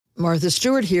Martha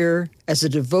Stewart here. As a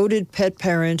devoted pet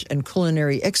parent and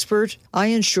culinary expert, I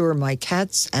ensure my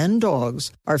cats and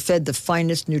dogs are fed the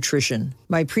finest nutrition.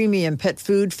 My premium pet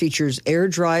food features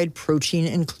air-dried protein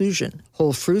inclusion,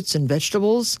 whole fruits and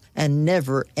vegetables, and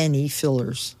never any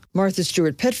fillers. Martha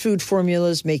Stewart pet food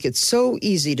formulas make it so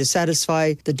easy to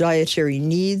satisfy the dietary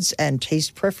needs and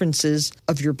taste preferences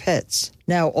of your pets.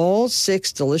 Now all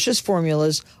 6 delicious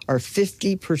formulas are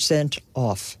 50%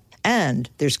 off. And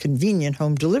there's convenient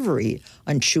home delivery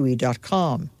on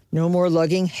Chewy.com. No more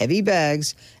lugging heavy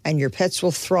bags, and your pets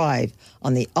will thrive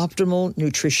on the optimal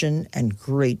nutrition and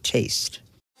great taste.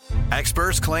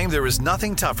 Experts claim there is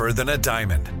nothing tougher than a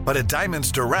diamond. But at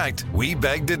Diamonds Direct, we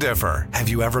beg to differ. Have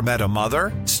you ever met a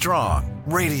mother? Strong,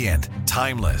 radiant,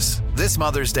 timeless. This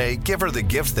Mother's Day, give her the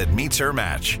gift that meets her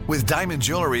match. With diamond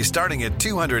jewelry starting at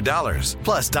 $200.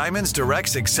 Plus Diamonds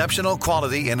Direct's exceptional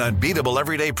quality and unbeatable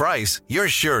everyday price, you're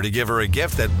sure to give her a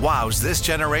gift that wows this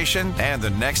generation and the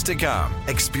next to come.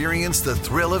 Experience the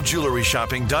thrill of jewelry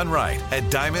shopping done right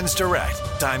at Diamonds Direct.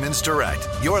 Diamonds Direct.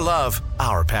 Your love,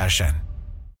 our passion.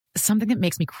 Something that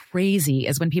makes me crazy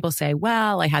is when people say,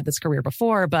 well, I had this career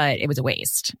before, but it was a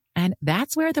waste. And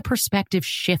that's where the perspective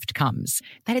shift comes,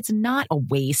 that it's not a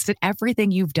waste, that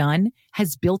everything you've done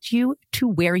has built you to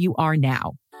where you are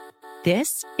now.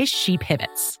 This is She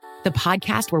Pivots, the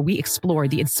podcast where we explore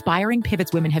the inspiring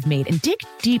pivots women have made and dig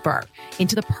deeper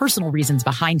into the personal reasons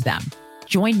behind them.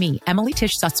 Join me, Emily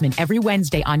Tish Sussman, every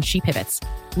Wednesday on She Pivots.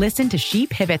 Listen to She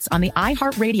Pivots on the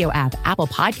iHeartRadio app, Apple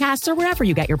Podcasts, or wherever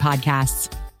you get your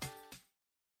podcasts.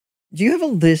 Do you have a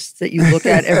list that you look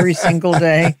at every single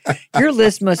day? Your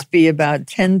list must be about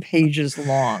 10 pages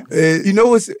long. You know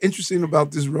what's interesting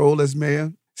about this role as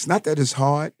mayor? It's not that it's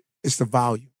hard, it's the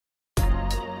volume.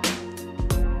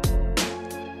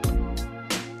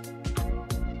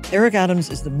 Eric Adams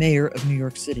is the mayor of New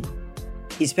York City.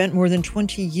 He spent more than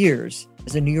 20 years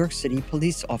as a New York City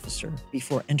police officer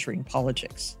before entering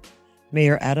politics.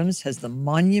 Mayor Adams has the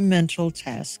monumental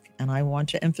task, and I want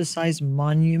to emphasize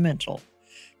monumental,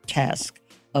 task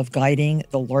of guiding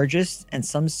the largest, and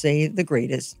some say the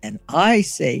greatest, and I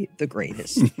say the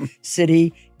greatest,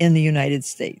 city in the United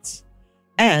States.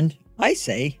 And I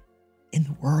say in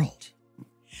the world.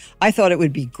 I thought it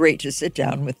would be great to sit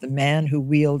down with the man who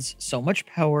wields so much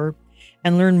power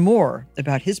and learn more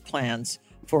about his plans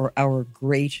for our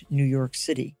great New York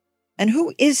City. And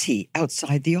who is he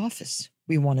outside the office?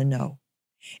 We want to know.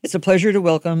 It's a pleasure to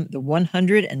welcome the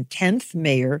 110th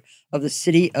mayor of the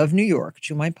city of New York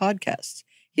to my podcast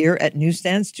here at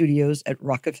Newsstand Studios at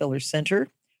Rockefeller Center.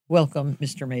 Welcome,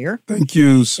 Mr. Mayor. Thank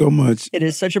you so much. It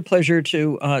is such a pleasure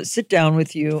to sit down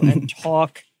with you and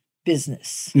talk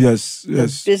business. Yes.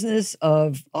 The business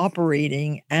of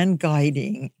operating and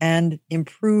guiding and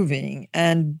improving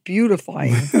and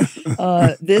beautifying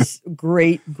this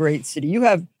great, great city. You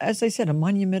have, as I said, a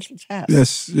monumental task.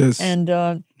 Yes. And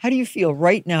how do you feel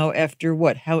right now after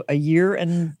a year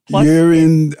and plus? Year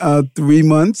and 3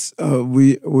 months.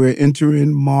 We're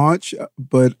entering March,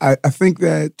 but I think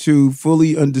that to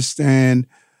fully understand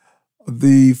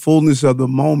the fullness of the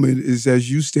moment is,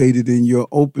 as you stated in your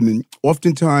opening,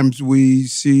 oftentimes we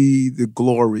see the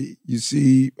glory. You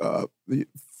see the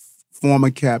former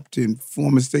captain,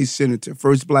 former state senator,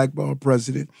 first black bar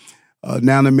president,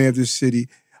 now the mayor of the city.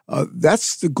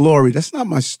 That's the glory. That's not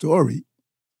my story.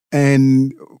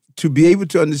 And to be able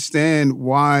to understand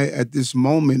why at this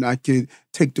moment I could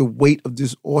take the weight of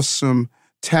this awesome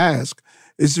task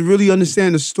is to really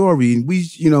understand the story. And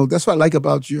that's what I like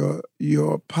about your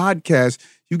podcast.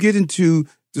 You get into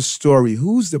the story.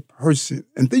 Who's the person?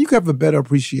 And then you can have a better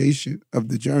appreciation of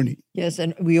the journey. Yes,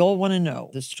 and we all want to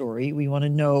know the story. We want to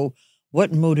know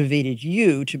what motivated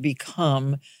you to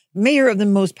become mayor of the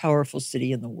most powerful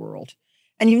city in the world.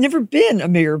 And you've never been a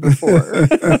mayor before.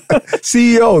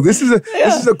 CEO. This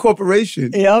is a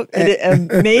corporation. Yep,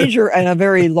 a major and a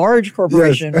very large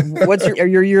corporation. Yes. What's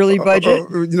your yearly budget?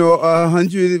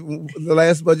 The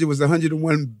last budget was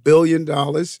 $101 billion.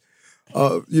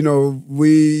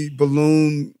 We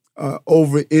balloon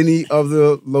over any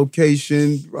other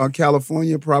location.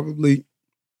 California probably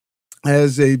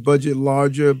has a budget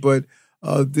larger, but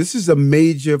this is a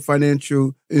major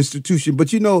financial institution.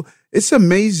 But it's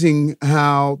amazing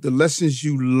how the lessons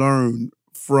you learn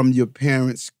from your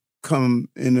parents come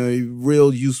in a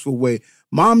real useful way.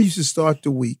 Mom used to start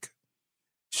the week.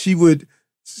 She would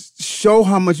show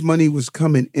how much money was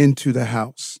coming into the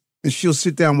house, and she'll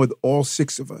sit down with all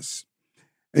 6 of us.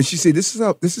 And she said, this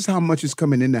is how much is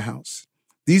coming in the house.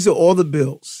 These are all the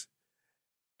bills.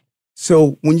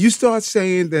 So when you start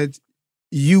saying that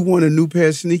you want a new pair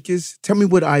of sneakers, tell me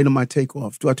what item I take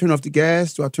off. Do I turn off the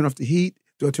gas? Do I turn off the heat?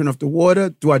 Do I turn off the water?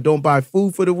 Do I don't buy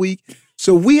food for the week?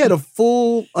 So we had a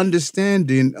full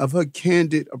understanding of her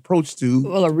candid approach to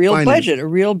Well, a real finance. budget, a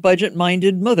real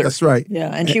budget-minded mother. That's right.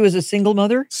 Yeah, and she was a single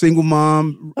mother Single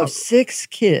mom. of 6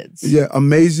 kids. Yeah,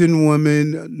 amazing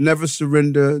woman, never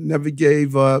surrender, never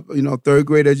gave up, 3rd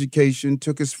grade education,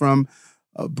 took us from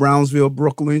Brownsville,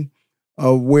 Brooklyn,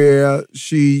 where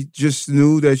she just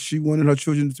knew that she wanted her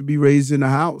children to be raised in a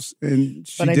house. And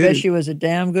she But I did bet it. she was a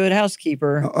damn good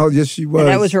housekeeper. Oh, yes, she was. And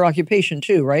that was her occupation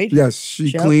too, right? Yes, she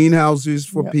Yep. cleaned houses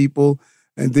for Yep. people.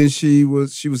 And then she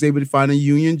was able to find a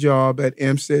union job at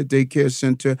Amstead Daycare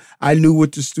Center. I knew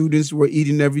what the students were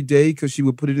eating every day because she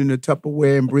would put it in a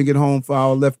Tupperware and bring it home for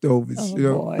our leftovers. Oh,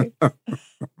 boy.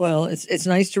 Well, it's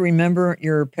nice to remember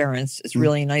your parents. It's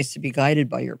really nice to be guided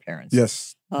by your parents.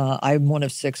 Yes. I'm one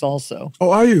of 6 also.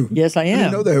 Oh, are you? Yes, I am. I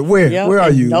didn't know that. Where? Yeah, Where are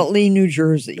in you? Nutley, New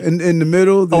Jersey. In the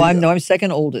middle? I'm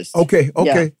second oldest. Okay.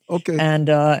 Yeah.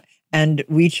 Okay. And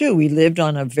we too, we lived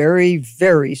on a very,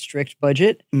 very strict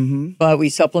budget, Mm-hmm. but we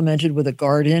supplemented with a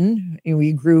garden. And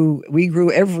we grew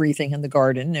everything in the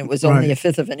garden. It was only Right. a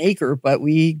fifth of an acre, but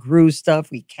we grew stuff,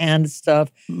 we canned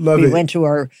stuff. Love We it. went to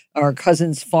our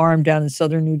cousin's farm down in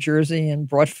southern New Jersey and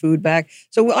brought food back.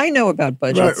 So I know about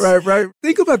budgets. Right.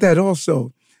 Think about that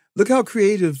also. Look how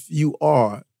creative you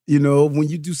are. When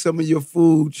you do some of your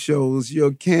food shows,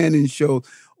 your canning shows,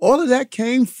 all of that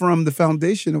came from the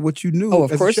foundation of what you knew. Oh,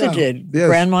 of as a course it child. did. Yes.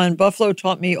 Grandma in Buffalo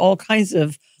taught me all kinds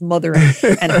of mother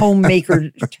and homemaker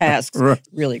tasks. Right.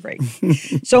 Really great.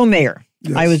 So, Mayor,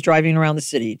 Yes. I was driving around the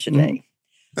city today.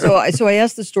 So I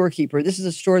asked the storekeeper. This is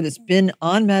a store that's been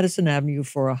on Madison Avenue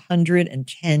for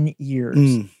 110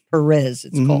 years. Perez,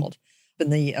 it's called. In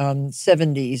the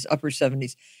 70s, upper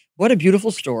 70s. What a beautiful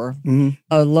store. Mhm.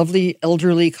 A lovely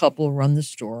elderly couple run the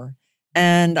store.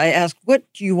 And I asked, what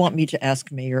do you want me to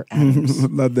ask Mayor Adams?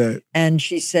 Love that. And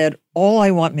she said, all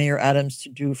I want Mayor Adams to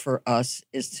do for us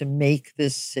is to make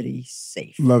this city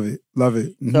safe. Love it.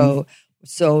 Mhm.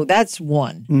 So that's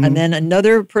one. Mhm. And then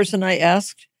another person I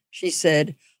asked, she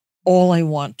said, all I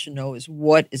want to know is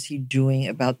what is he doing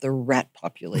about the rat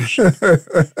population?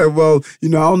 Well, I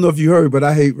don't know if you heard, but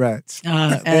I hate rats.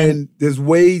 and And there's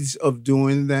ways of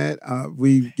doing that.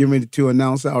 We get ready to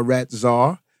announce our rat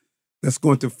czar. That's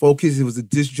going to focus. It was a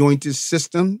disjointed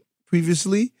system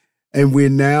previously, and we're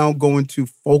now going to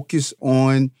focus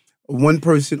on one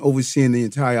person overseeing the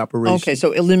entire operation. okay,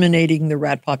 so eliminating the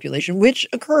rat population, which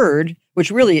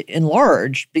really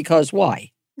enlarged because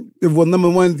why? Well, number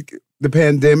one, the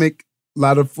pandemic. A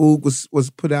lot of food was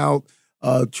put out.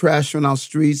 Trash on our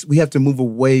streets. We have to move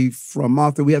away from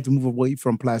Martha. We have to move away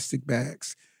from plastic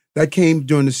bags. That came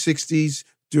during the 60s,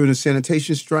 during the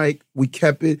sanitation strike. We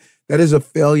kept it. That is a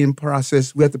failure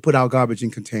process. We have to put our garbage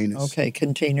in containers. Okay,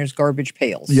 containers, garbage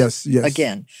pails. Yes.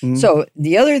 Again. Mhm. So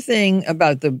the other thing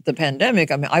about the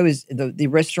pandemic, I mean, I was the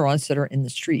restaurants that are in the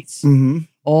streets, Mm-hmm.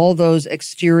 all those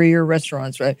exterior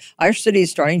restaurants, right? Our city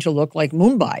is starting to look like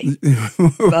Mumbai.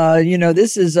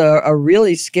 This is a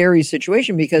really scary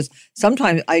situation because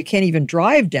sometimes I can't even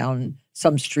drive down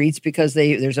some streets because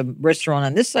there's a restaurant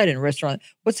on this side and a restaurant.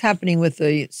 What's happening with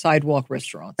the sidewalk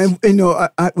restaurants? And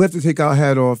we have to take our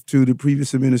hat off to the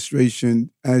previous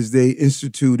administration as they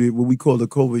instituted what we call the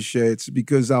COVID sheds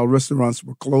because our restaurants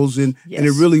were closing and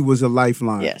it Yes. really was a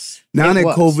lifeline. Yes. Now it that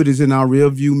was. COVID is in our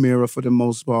rearview mirror for the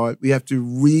most part, we have to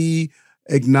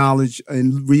re-acknowledge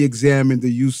and re-examine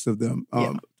the use of them.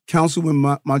 Yeah.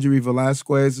 Councilman Marjorie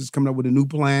Velasquez is coming up with a new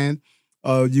plan.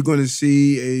 You're going to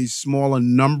see a smaller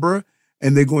number,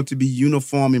 and they're going to be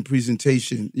uniform in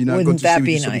presentation. You're not going Wouldn't to that see what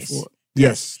be you saw nice? before.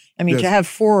 Yes. I mean, Yes. to have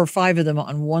 4 or 5 of them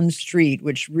on one street,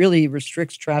 which really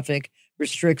restricts traffic,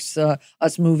 restricts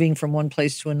us moving from one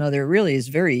place to another, really is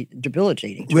very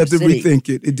debilitating. We have to city. rethink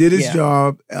it. It did its Yeah.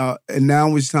 job, and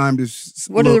now it's time to.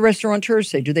 What do the restaurateurs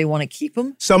say? Do they want to keep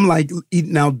them? Some like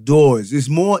eating outdoors. It's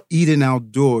more eating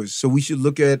outdoors. So we should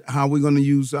look at how we're going to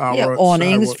use our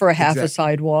awnings sidewalk. for a half a Exactly.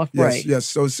 sidewalk, Yes, right? yes.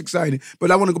 So it's exciting. But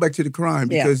I want to go back to the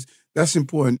crime Yeah. because that's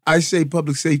important. I say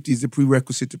public safety is the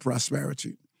prerequisite to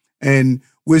prosperity. And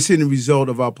we're seeing the result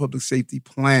of our public safety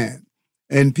plan.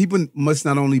 And people must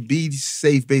not only be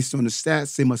safe based on the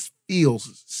stats, they must feel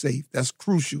safe. That's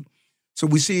crucial. So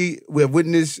we have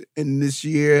witnessed in this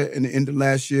year and the end of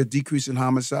last year, decrease in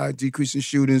homicide, decrease in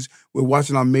shootings. We're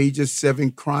watching our major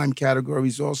 7 crime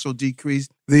categories also decrease.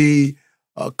 The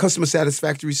customer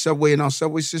satisfactory subway in our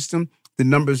subway system, the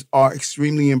numbers are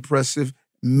extremely impressive.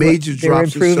 Major They're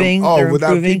drops. improving. They're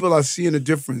Without improving. people are seeing a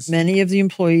difference. Many of the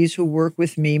employees who work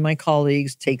with me, my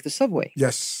colleagues, take the subway.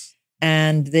 Yes.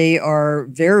 And they are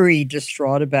very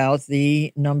distraught about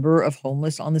the number of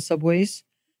homeless on the subways.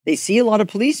 They see a lot of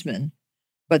policemen,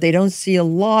 but they don't see a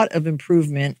lot of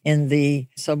improvement in the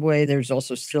subway. There's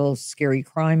also still scary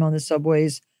crime on the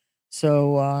subways.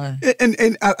 So,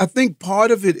 and I think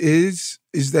part of it is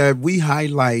that we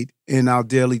highlight in our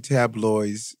daily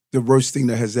tabloids the worst thing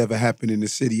that has ever happened in the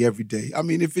city every day. I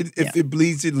mean, if it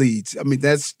bleeds, it leads. I mean,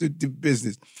 that's the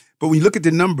business. But when you look at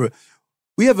the number,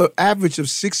 we have an average of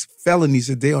 6 felonies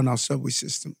a day on our subway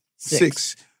system.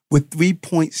 6 with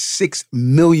 3.6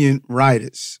 million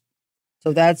riders.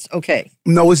 So that's okay.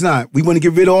 No, it's not. We want to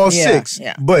get rid of all 6.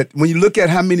 Yeah. But when you look at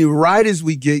how many riders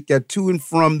we get to and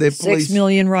from their place. 6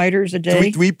 million riders a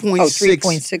day?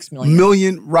 3.6 million.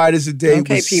 Million riders a day.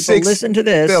 Okay, with people, listen to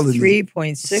this.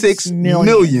 3.6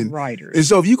 million riders. And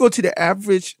so if you go to the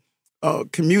average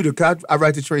commuter, 'cause I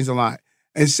ride the trains a lot,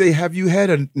 and say, have you had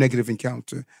a negative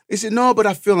encounter? They say, no, but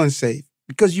I feel unsafe.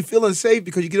 Because you feel unsafe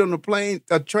because you get on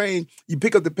a train, you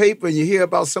pick up the paper and you hear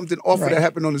about something awful that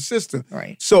happened on the system.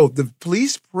 Right. So the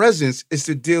police presence is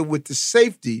to deal with the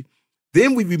safety.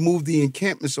 Then we remove the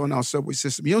encampments on our subway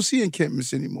system. You don't see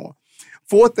encampments anymore.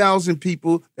 4,000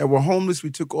 people that were homeless, we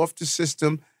took off the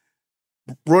system,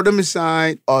 brought them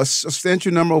inside. A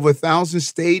substantial number, over 1,000,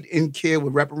 stayed in care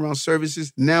with wraparound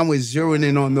services. Now we're zeroing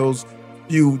in on those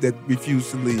few that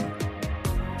refuse to leave.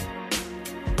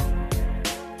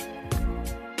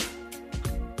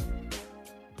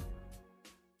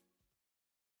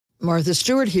 Martha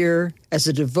Stewart here. As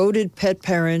a devoted pet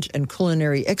parent and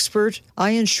culinary expert, I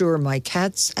ensure my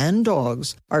cats and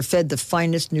dogs are fed the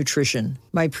finest nutrition.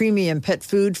 My premium pet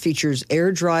food features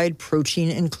air-dried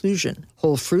protein inclusion,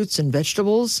 whole fruits and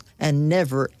vegetables, and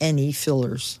never any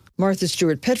fillers. Martha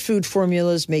Stewart pet food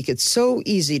formulas make it so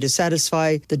easy to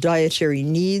satisfy the dietary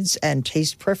needs and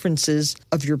taste preferences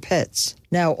of your pets.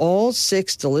 Now all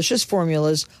 6 delicious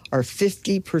formulas are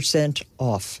 50%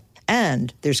 off.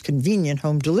 And there's convenient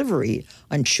home delivery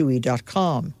on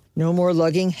Chewy.com. No more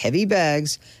lugging heavy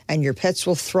bags, and your pets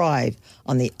will thrive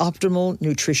on the optimal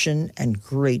nutrition and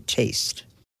great taste.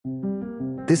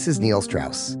 This is Neil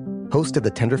Strauss, host of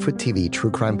the Tenderfoot TV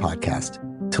True Crime Podcast,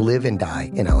 To Live and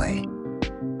Die in L.A.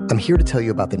 I'm here to tell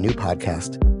you about the new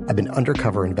podcast I've been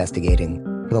undercover investigating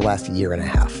for the last year and a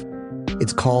half.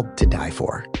 It's called To Die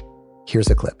For. Here's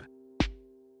a clip.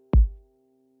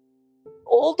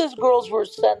 All these girls were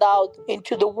sent out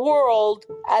into the world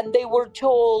and they were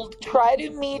told, try to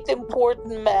meet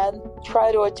important men,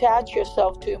 try to attach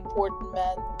yourself to important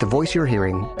men. The voice you're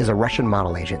hearing is a Russian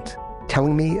model agent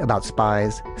telling me about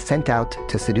spies sent out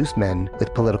to seduce men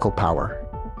with political power.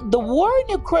 The war in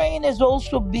Ukraine is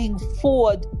also being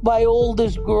fought by all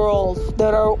these girls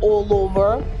that are all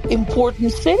over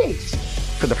important cities.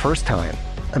 For the first time,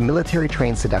 a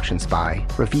military-trained seduction spy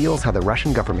reveals how the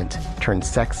Russian government turned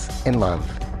sex and love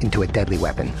into a deadly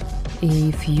weapon.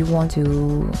 If you want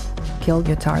to kill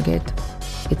your target,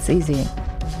 it's easy.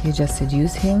 You just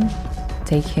seduce him,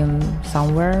 take him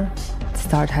somewhere,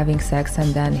 start having sex,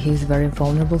 and then he's very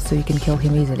vulnerable, so you can kill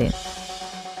him easily.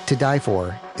 To Die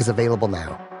For is available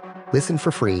now. Listen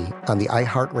for free on the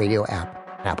iHeartRadio app,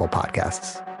 Apple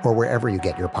Podcasts, or wherever you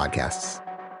get your podcasts.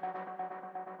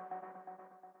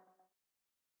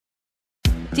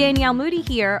 Danielle Moody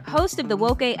here, host of the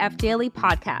Woke AF Daily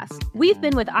podcast. We've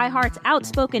been with iHeart's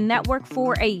Outspoken Network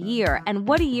for a year, and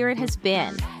what a year it has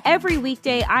been. Every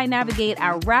weekday, I navigate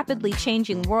our rapidly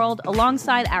changing world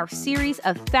alongside our series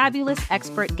of fabulous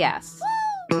expert guests.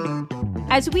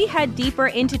 As we head deeper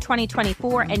into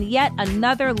 2024 and yet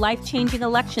another life-changing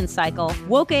election cycle,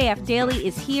 Woke AF Daily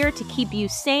is here to keep you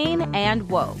sane and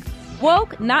woke.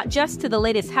 Woke not just to the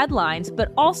latest headlines,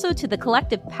 but also to the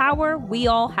collective power we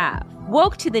all have.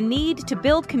 Woke to the need to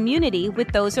build community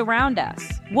with those around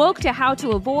us. Woke to how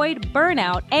to avoid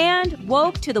burnout, and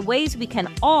woke to the ways we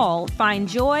can all find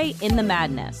joy in the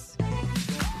madness.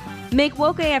 Make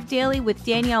Woke AF Daily with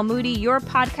Danielle Moody your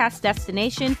podcast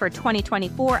destination for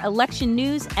 2024 election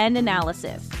news and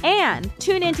analysis. And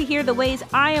tune in to hear the ways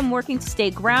I am working to stay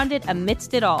grounded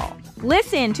amidst it all.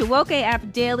 Listen to Woke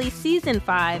AF Daily Season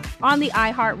 5 on the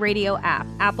iHeartRadio app,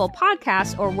 Apple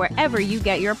Podcasts, or wherever you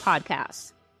get your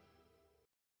podcasts.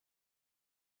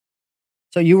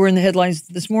 So you were in the headlines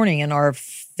this morning in our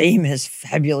famous,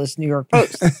 fabulous New York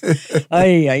Post.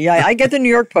 I get the New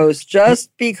York Post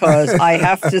just because I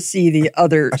have to see the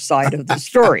other side of the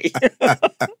story.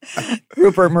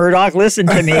 Rupert Murdoch, listen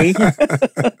to me.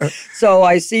 So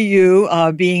I see you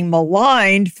being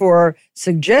maligned for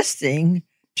suggesting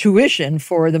tuition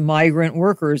for the migrant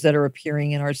workers that are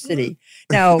appearing in our city.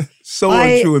 Now, so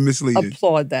untrue and misleading. I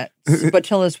applaud that. But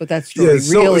tell us what that story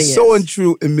really is. So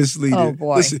untrue and misleading. Oh,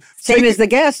 boy. Listen, same as the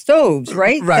gas stoves,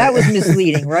 right? That was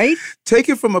misleading, right? Take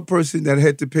it from a person that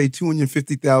had to pay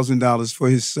 $250,000 for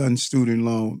his son's student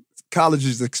loan. college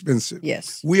is expensive.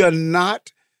 Yes. We are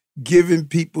not giving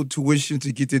people tuition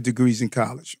to get their degrees in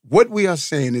college. What we are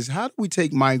saying is, how do we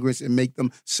take migrants and make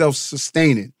them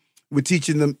self-sustaining? We're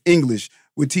teaching them English.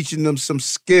 We're teaching them some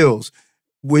skills.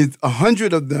 With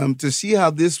 100 of them, to see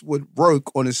how this would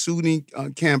work on a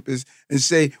SUNY campus and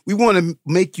say, we want to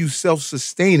make you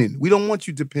self-sustaining. We don't want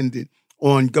you dependent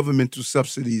on governmental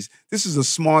subsidies. This is a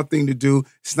smart thing to do.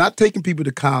 It's not taking people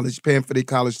to college, paying for their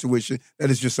college tuition. That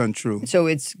is just untrue. So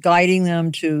it's guiding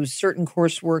them to certain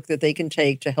coursework that they can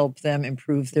take to help them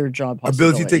improve their job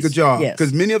possibilities. Ability to take a job. Yes.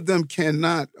 Because many of them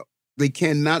cannot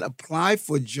apply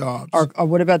for jobs.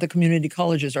 What about the community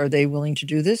colleges? Are they willing to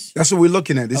do this? That's what we're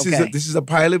looking at. This Okay. is a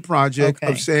pilot project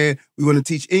of saying we want to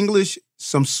teach English,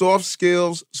 some soft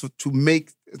skills to make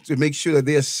sure that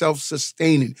they are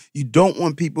self-sustaining. You don't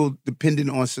want people dependent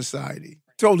on society.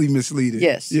 Totally misleading.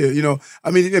 Yes. Yeah,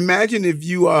 I mean, imagine if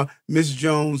you are Miss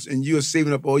Jones and you are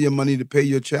saving up all your money to pay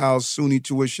your child's SUNY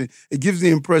tuition. It gives the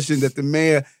impression that the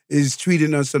mayor is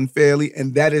treating us unfairly,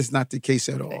 and that is not the case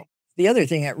at all. The other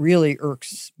thing that really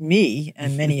irks me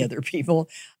and many other people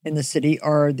in the city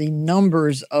are the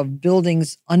numbers of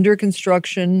buildings under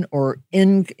construction or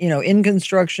in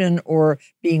construction or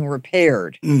being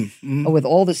repaired. With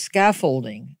all the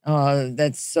scaffolding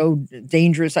that's so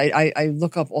dangerous. I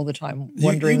look up all the time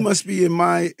wondering. You must be in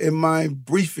my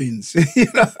briefings.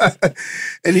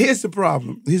 And here's the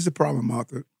problem.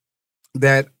 Martha.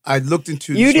 That I looked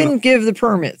into. You didn't give the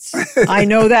permits. I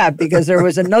know that because there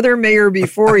was another mayor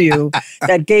before you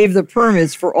that gave the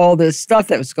permits for all this stuff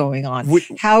that was going on.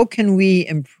 How can we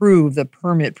improve the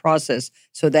permit process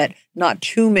so that not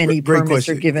too many permits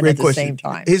are given at the same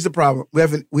time? Here's the problem.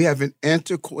 We have an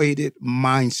antiquated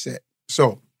mindset.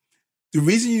 So the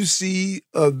reason you see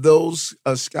those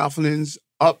scaffoldings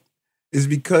up is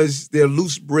because there are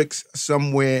loose bricks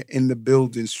somewhere in the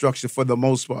building structure for the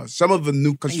most part. Some of the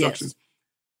new constructions. Yes.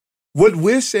 What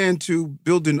we're saying to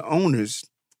building owners,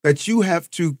 that you have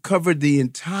to cover the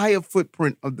entire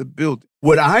footprint of the building.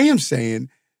 What I am saying,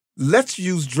 let's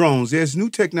use drones. There's new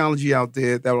technology out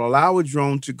there that will allow a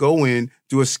drone to go in,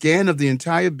 do a scan of the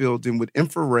entire building with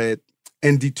infrared,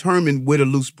 and determine where the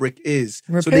loose brick is.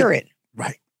 Repair it.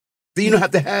 Right. Then you don't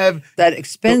have to have that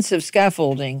expensive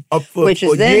scaffolding, which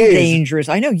is then dangerous.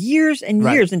 I know years and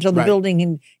years until the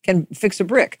building can fix a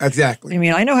brick. Exactly. I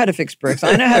mean, I know how to fix bricks.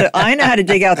 I know how to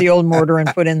dig out the old mortar and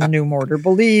put in the new mortar.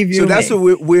 Believe you me. So that's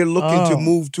what we're looking to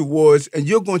move towards, and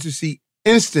you're going to see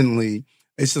instantly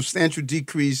a substantial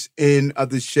decrease in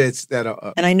the sheds that are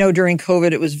up. And I know during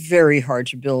COVID, it was very hard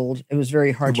to build. It was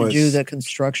very hard to do the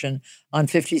construction. On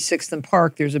 56th and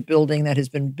Park, there's a building that has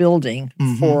been building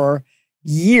for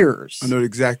years. I know the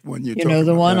exact one you're talking about. You know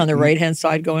the one on the right-hand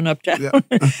side going up, down? Yeah.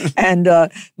 And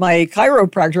my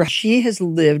chiropractor, she has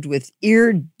lived with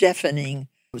ear-deafening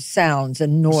sounds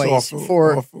and noise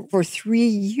for 3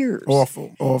 years.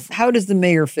 Awful. How does the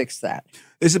mayor fix that?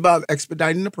 It's about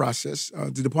expediting the process.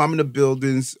 The Department of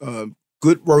Buildings,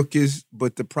 good workers,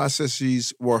 but the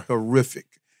processes were horrific.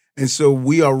 And so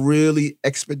we are really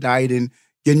expediting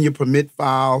getting your permit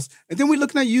files. And then we're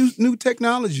looking at new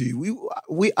technology.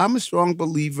 I'm a strong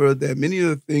believer that many of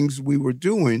the things we were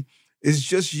doing is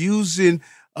just using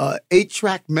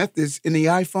 8-track methods in the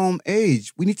iPhone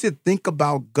age. We need to think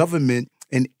about government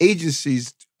and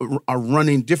agencies are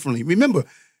running differently. Remember,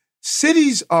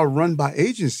 cities are run by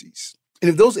agencies. And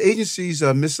if those agencies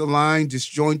are misaligned,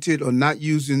 disjointed, or not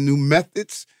using new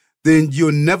methods, then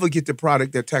you'll never get the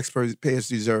product that taxpayers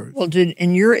deserve. Well,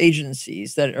 in your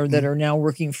agencies that are now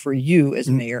working for you as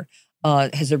mayor,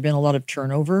 has there been a lot of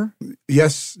turnover?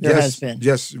 Yes, there has been.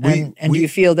 Yes, do you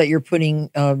feel that you're putting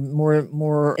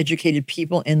more educated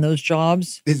people in those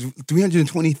jobs? It's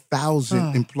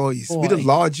 320,000 employees. Boy. We're the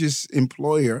largest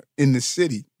employer in the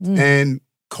city, and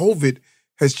COVID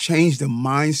has changed the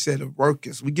mindset of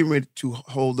workers. We're getting ready to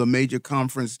hold a major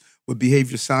conference with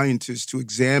behavior scientists to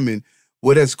examine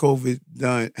what has COVID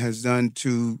done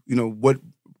to, what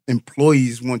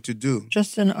employees want to do.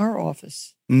 Just in our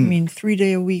office. I mean,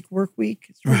 3-day-a-week work week.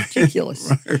 It's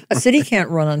ridiculous. Right. A city can't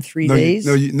run on 3 days.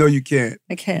 No, you can't.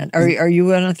 I can't. Are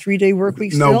you on a 3-day work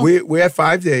week still? No, we're at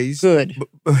 5 days. Good.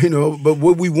 But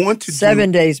what we want to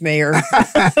 7 days, Mayor.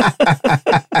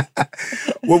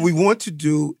 What we want to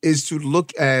do is to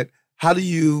look at how do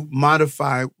you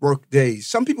modify work days?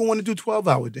 Some people want to do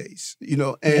 12-hour days,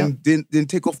 and then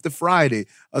take off the Friday.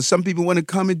 Some people want to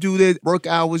come and do their work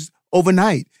hours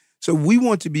overnight. So we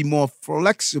want to be more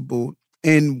flexible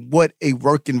in what a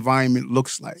work environment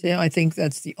looks like. Yeah, I think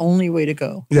that's the only way to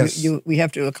go. Yes. We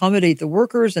have to accommodate the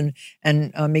workers and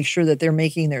make sure that they're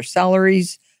making their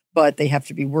salaries, but they have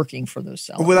to be working for those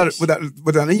salaries.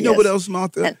 Without, you know what else,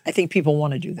 Martha? And I think people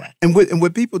want to do that. And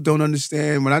what people don't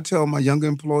understand, when I tell my younger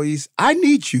employees, I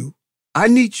need you. I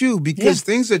need you because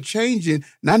things are changing,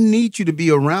 and I need you to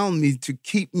be around me to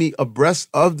keep me abreast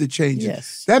of the changes.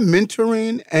 Yes. That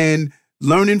mentoring and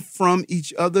learning from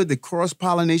each other, the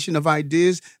cross-pollination of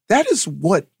ideas, that is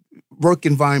what work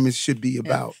environments should be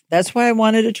about. Yeah. That's why I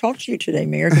wanted to talk to you today,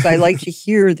 Mayor, because I like to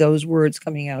hear those words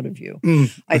coming out of you.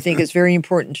 I think it's very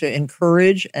important to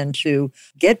encourage and to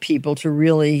get people to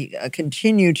really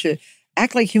continue to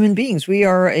act like human beings. We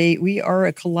are a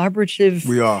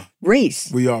collaborative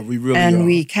race. We really are. And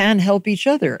we can help each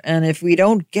other. And if we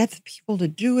don't get the people to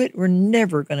do it, we're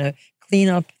never going to clean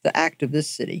up the act of this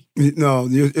city. No,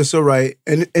 it's all right.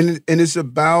 And it's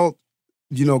about,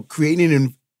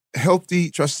 creating healthy,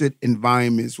 trusted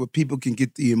environments where people can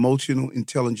get the emotional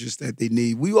intelligence that they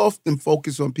need. We often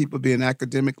focus on people being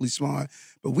academically smart,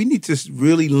 but we need to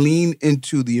really lean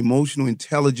into the emotional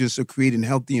intelligence of creating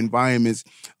healthy environments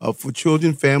for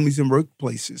children, families, and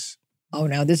workplaces. Oh,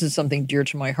 now this is something dear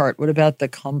to my heart. What about the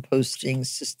composting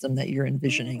system that you're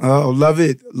envisioning? Oh, love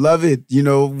it. Love it.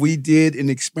 We did an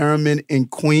experiment in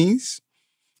Queens.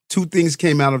 2 things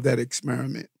came out of that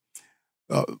experiment.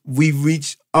 We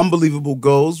reached unbelievable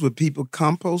goals with people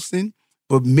composting,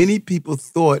 but many people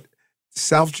thought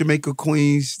South Jamaica,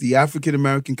 Queens, the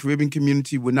African-American Caribbean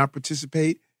community would not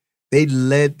participate. They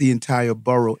led the entire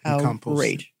borough in composting.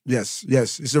 Great. Yes.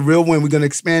 It's a real win. We're going to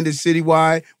expand it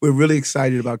citywide. We're really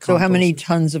excited about composting. So how many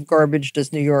tons of garbage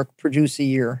does New York produce a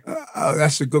year?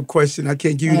 That's a good question. I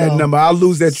can't give you that number. I'll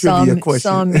lose that trivia question.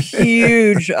 Some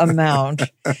huge amount.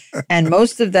 And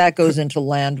most of that goes into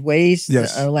land waste,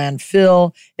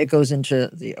 landfill. It goes into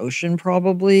the ocean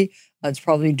probably. It's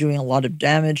probably doing a lot of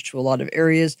damage to a lot of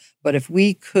areas. But if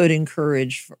we could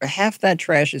encourage, half that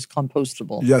trash is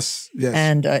compostable. Yes.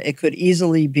 And it could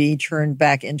easily be turned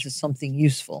back into something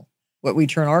useful. What we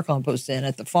turn our compost in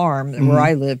at the farm where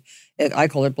I live, I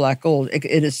call it black gold.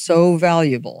 It is so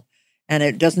valuable. And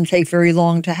it doesn't take very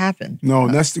long to happen. No,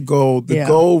 and that's the goal. The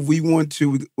goal we're going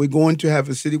to have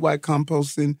a citywide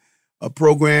composting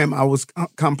program. I was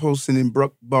composting in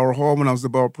Borough Hall when I was the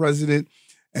borough president.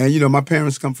 And, my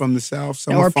parents come from the South.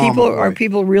 So now, are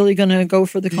people really going to go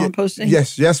for the composting?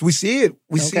 Yes. We see it.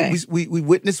 We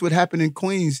witnessed what happened in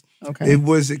Queens. Okay. It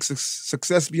was a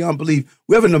success beyond belief.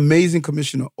 We have an amazing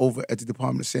commissioner over at the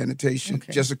Department of Sanitation,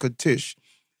 Jessica Tisch.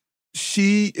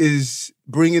 She is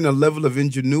bringing a level of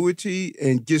ingenuity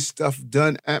and get stuff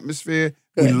done atmosphere.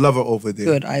 Good. We love her over there.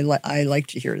 Good. I like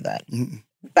to hear that. Mm-hmm.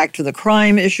 Back to the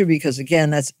crime issue, because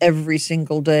again, that's every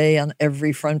single day on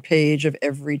every front page of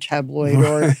every tabloid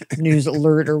or news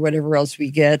alert or whatever else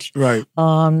we get. Right.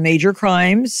 Major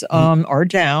crimes are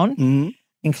down,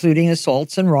 including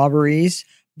assaults and robberies.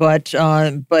 But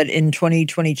in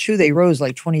 2022, they rose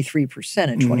like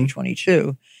 23% in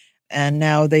 2022. And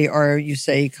now they are, you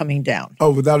say, coming down.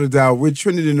 Oh, without a doubt. We're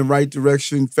trending in the right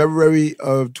direction. February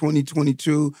of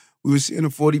 2022, we were seeing a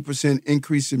 40%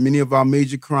 increase in many of our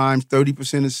major crimes,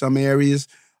 30% in some areas.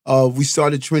 We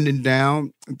started trending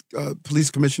down.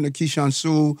 Police Commissioner Keyshawn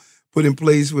Sewell put in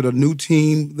place with a new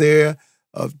team there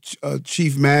of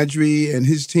Chief Madry and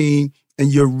his team.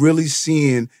 And you're really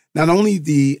seeing not only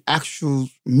the actual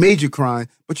major crime,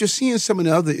 but you're seeing some of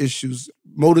the other issues,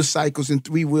 motorcycles and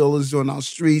 3-wheelers on our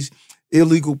streets,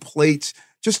 illegal plates,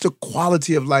 just a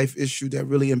quality of life issue that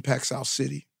really impacts our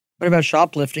city. What about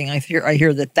shoplifting? I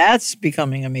hear that that's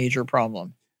becoming a major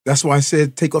problem. That's why I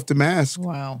said take off the mask.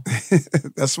 Wow.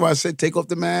 That's why I said take off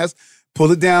the mask,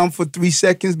 pull it down for 3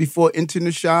 seconds before entering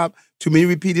the shop. Too many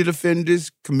repeated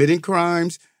offenders, committing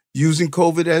crimes, using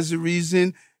COVID as a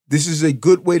reason. This is a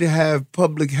good way to have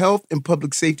public health and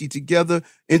public safety together.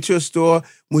 Enter a store.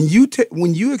 When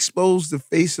you expose the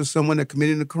face of someone that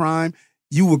committed a crime,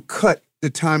 you will cut the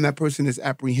time that person is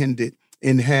apprehended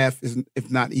in half, if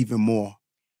not even more.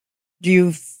 Do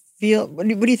you feel? What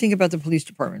do you think about the police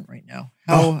department right now?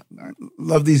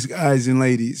 Love these guys and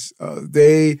ladies.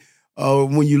 They,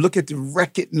 when you look at the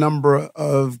record number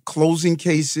of closing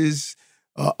cases,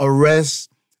 arrests,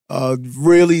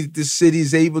 really the city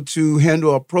is able to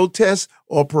handle a protest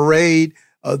or parade.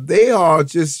 They are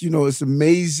just, it's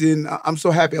amazing. I'm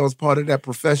so happy I was part of that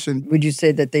profession. Would you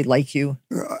say that they like you,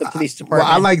 the police department?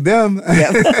 Well, I like them.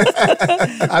 Yeah.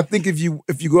 I think if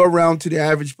you go around to the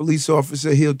average police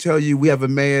officer, he'll tell you we have a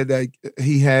mayor that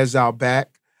he has our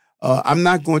back. I'm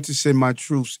not going to send my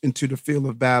troops into the field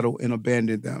of battle and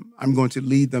abandon them. I'm going to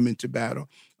lead them into battle.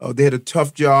 They had a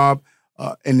tough job.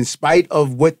 And in spite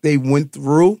of what they went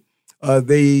through,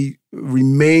 they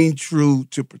remain true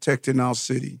to protecting our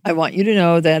city. I want you to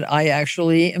know that I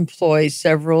actually employ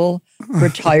several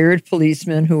retired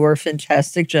policemen who are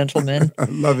fantastic gentlemen. I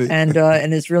love it.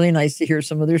 And it's really nice to hear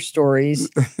some of their stories.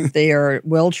 They are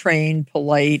well-trained,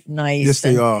 polite, nice. Yes,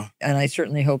 they are. And I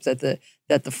certainly hope that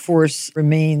the force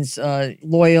remains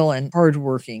loyal and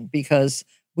hardworking, because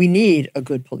we need a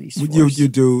good police force. You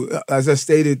do. As I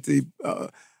stated,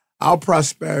 our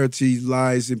prosperity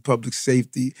lies in public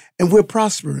safety, and we're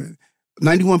prospering.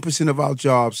 91% of our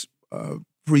jobs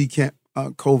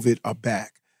pre-COVID are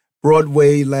back.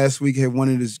 Broadway last week had one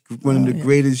of the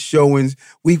greatest showings.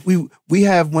 We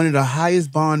have one of the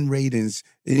highest bond ratings,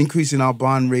 an increase in our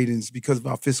bond ratings because of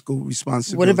our fiscal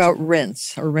responsibility. What about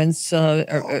rents?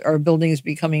 Are buildings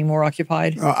becoming more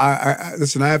occupied?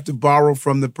 Listen, I have to borrow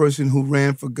from the person who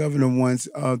ran for governor once.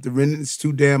 The rent is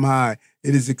too damn high.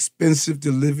 It is expensive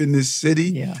to live in this city.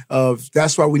 Yeah.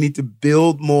 That's why we need to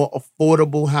build more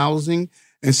affordable housing.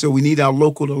 And so we need our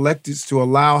local electeds to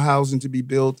allow housing to be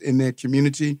built in their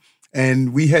community.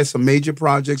 And we had some major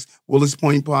projects, Willis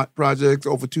Point project,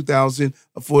 over 2,000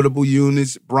 affordable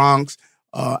units, Bronx,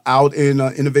 out in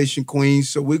Innovation Queens.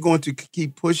 So we're going to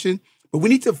keep pushing. But we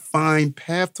need to find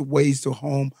pathways to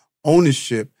home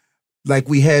ownership like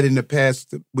we had in the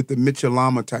past with the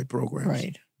Mitchell-Lama type programs.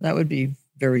 Right. That would be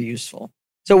very useful.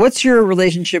 So what's your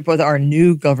relationship with our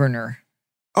new governor?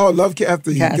 Oh, I love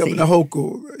Kathy. Governor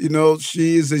Hochul. You know,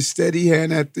 she is a steady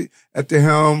hand at the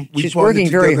helm. She's working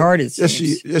very hard, it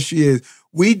seems. Yes, she is.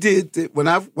 We did when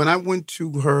I went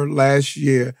to her last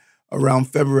year around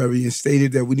February and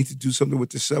stated that we need to do something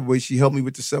with the subway. She helped me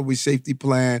with the subway safety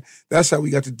plan. That's how we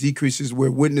got the decreases we're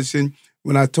witnessing.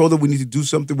 When I told her we need to do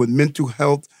something with mental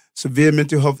health, severe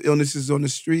mental health illnesses on the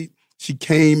street, she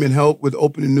came and helped with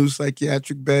opening new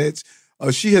psychiatric beds.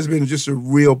 She has been just a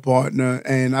real partner,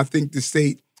 and I think the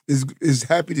state is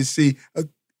happy to see a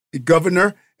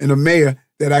governor and a mayor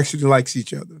that actually likes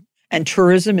each other. And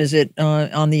tourism, is it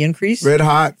on the increase? Red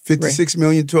hot, 56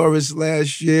 million tourists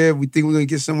last year. We think we're going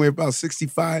to get somewhere about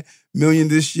 65 million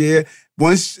this year.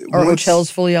 Are hotels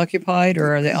fully occupied,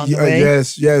 or are they on the way?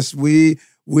 Yes.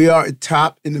 We are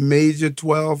top in the major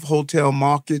 12 hotel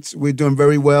markets. We're doing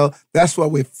very well. That's why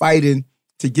we're fighting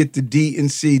to get the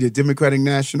DNC, the Democratic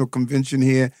National Convention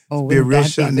here, to be a real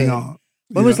shining on.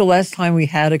 When was the last time we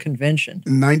had a convention?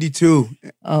 In 92.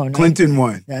 Oh, Clinton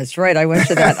won. That's right. I went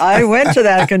to that. I went to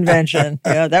that convention.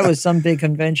 Yeah, that was some big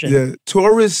convention. Yeah,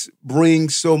 tourists bring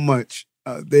so much.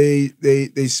 They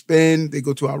spend. They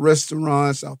go to our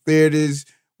restaurants, our theaters.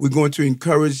 We're going to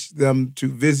encourage them to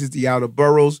visit the outer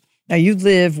boroughs. Now, you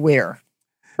live where?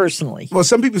 Personally? Well,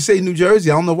 some people say New Jersey.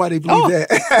 I don't know why they believe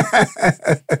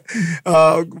that.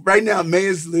 Right now,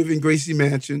 mayors live in Gracie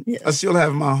Mansion. Yes. I still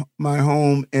have my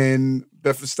home in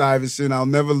Bedford-Stuyvesant. I'll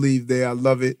never leave there. I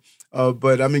love it.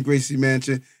 But I'm in Gracie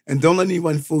Mansion. And don't let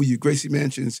anyone fool you. Gracie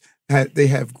Mansions, it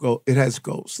has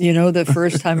ghosts. You know, the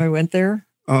first time I went there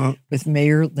with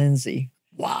Mayor Lindsay.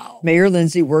 Wow. Mayor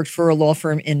Lindsay worked for a law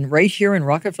firm right here in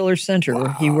Rockefeller Center.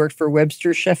 Wow. He worked for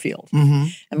Webster Sheffield. Mm-hmm.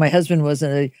 And my husband was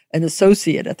an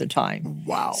associate at the time.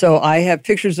 Wow. So I have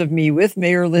pictures of me with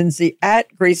Mayor Lindsay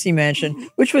at Gracie Mansion,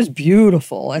 which was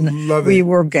beautiful. And we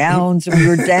wore gowns and we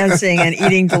were dancing and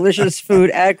eating delicious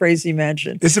food at Gracie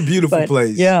Mansion. It's a beautiful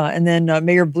place. Yeah. And then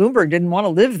Mayor Bloomberg didn't want to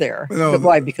live there. No. But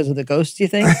why? Because of the ghosts, you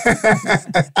think?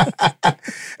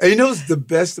 And you know what's the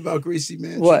best about Gracie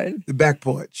Mansion? What? The back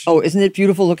porch. Oh, isn't it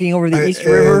beautiful looking over the East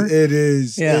River? It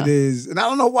is. Yeah. It is. And I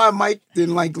don't know why Mike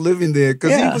didn't like living there,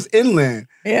 because he was inland.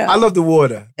 Yeah. I love the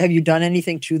water. Have you done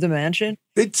anything to the mansion?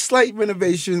 It's slight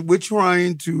renovation. We're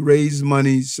trying to raise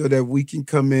money so that we can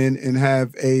come in and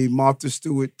have a Martha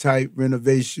Stewart type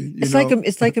renovation.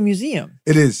 It's like a museum.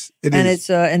 It is. And it's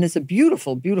a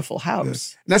beautiful, beautiful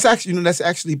house. Yes. And that's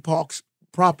actually Park's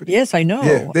property. Yes, I know.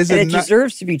 Yeah, and it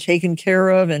deserves to be taken care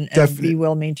of and be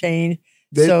well maintained.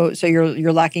 So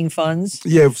you're lacking funds?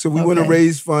 Yeah, so we want to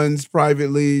raise funds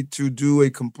privately to do a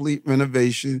complete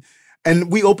renovation.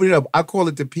 And we open it up. I call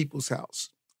it the People's House.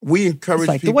 We encourage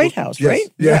people. It's like the White House, right?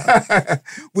 Yeah.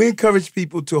 We encourage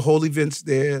people to hold events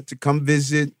there, to come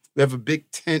visit. We have a big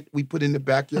tent we put in the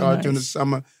backyard during the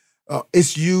summer.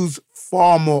 It's used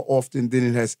far more often than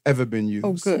it has ever been used.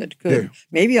 Oh, good. Yeah.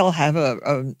 Maybe I'll have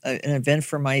an event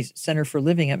for my Center for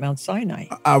Living at Mount Sinai.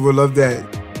 I would love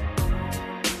that.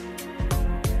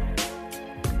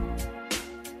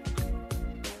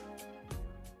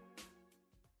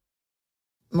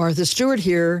 Martha Stewart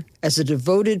here. As a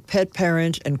devoted pet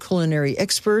parent and culinary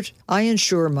expert, I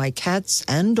ensure my cats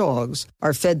and dogs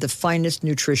are fed the finest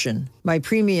nutrition. My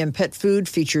premium pet food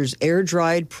features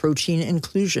air-dried protein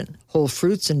inclusion, whole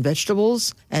fruits and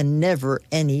vegetables, and never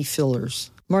any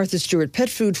fillers. Martha Stewart pet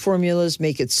food formulas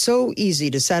make it so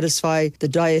easy to satisfy the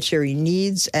dietary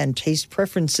needs and taste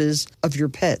preferences of your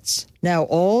pets. Now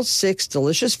all 6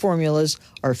 delicious formulas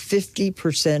are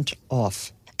 50%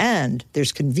 off. And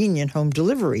there's convenient home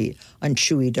delivery on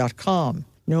Chewy.com.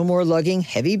 No more lugging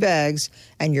heavy bags,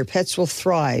 and your pets will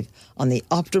thrive on the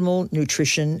optimal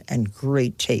nutrition and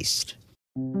great taste.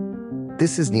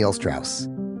 This is Neil Strauss,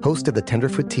 host of the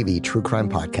Tenderfoot TV True Crime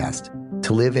Podcast,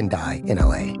 To Live and Die in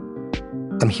LA.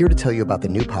 I'm here to tell you about the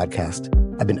new podcast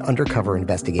I've been undercover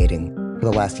investigating for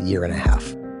the last year and a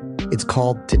half. It's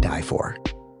called To Die For.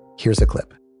 Here's a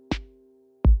clip.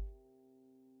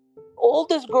 All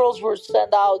these girls were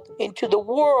sent out into the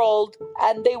world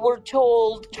and they were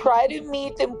told, try to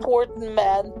meet important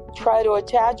men, try to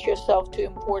attach yourself to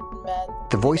important men.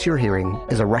 The voice you're hearing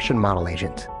is a Russian model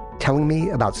agent telling me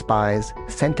about spies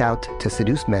sent out to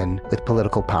seduce men with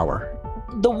political power.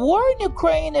 The war in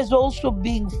Ukraine is also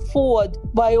being fought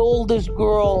by all these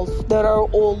girls that are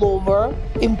all over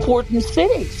important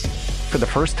cities. For the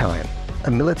first time, a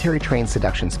military-trained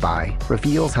seduction spy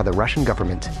reveals how the Russian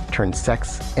government turned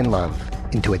sex and love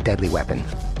into a deadly weapon.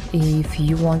 If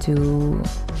you want to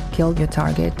kill your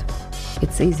target,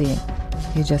 it's easy.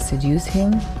 You just seduce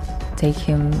him, take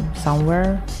him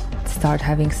somewhere, start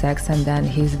having sex, and then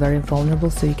he's very vulnerable,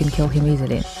 so you can kill him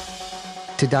easily.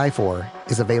 To Die For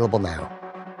is available now.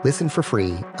 Listen for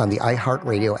free on the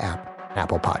iHeartRadio app,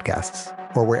 Apple Podcasts,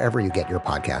 or wherever you get your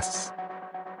podcasts.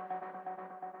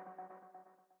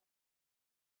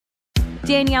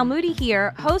 Danielle Moody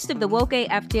here, host of the Woke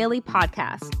AF Daily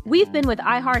podcast. We've been with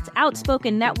iHeart's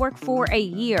Outspoken Network for a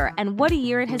year, and what a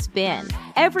year it has been.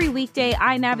 Every weekday,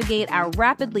 I navigate our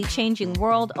rapidly changing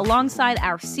world alongside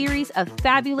our series of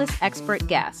fabulous expert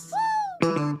guests.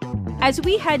 As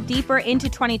we head deeper into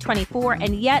 2024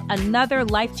 and yet another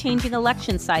life-changing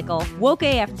election cycle, Woke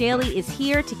AF Daily is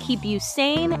here to keep you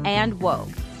sane and woke.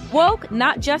 Woke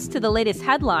not just to the latest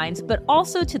headlines, but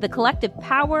also to the collective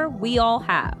power we all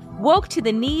have. Woke to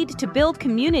the need to build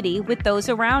community with those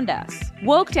around us.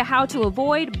 Woke to how to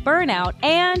avoid burnout,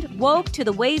 and woke to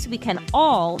the ways we can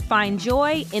all find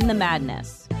joy in the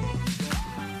madness.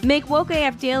 Make Woke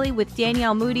AF Daily with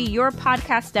Danielle Moody your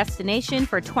podcast destination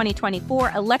for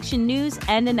 2024 election news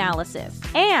and analysis.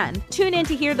 And tune in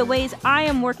to hear the ways I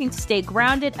am working to stay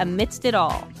grounded amidst it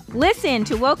all. Listen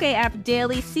to Woke AF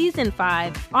Daily Season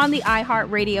 5 on the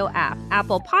iHeartRadio app,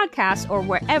 Apple Podcasts, or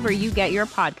wherever you get your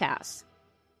podcasts.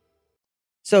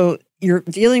 So you're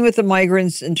dealing with the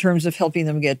migrants in terms of helping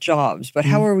them get jobs, but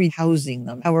how are we housing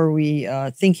them? How are we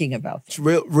thinking about them?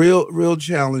 It's real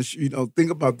challenge.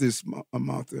 Think about this,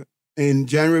 Martha. In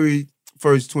January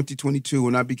 1st, 2022,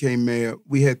 when I became mayor,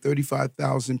 we had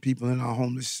 35,000 people in our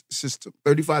homeless system.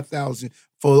 35,000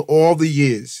 for all the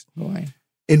years. Boy.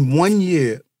 In 1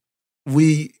 year,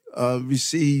 we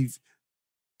received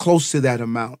close to that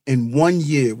amount. In 1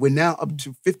 year, we're now up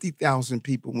to 50,000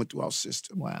 people went through our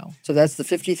system. Wow. So that's the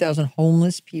 50,000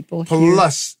 homeless people here?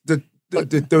 Plus the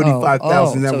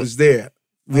 35,000 that was there.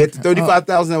 We had the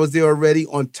 35,000 that was there already.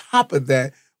 On top of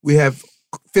that, we have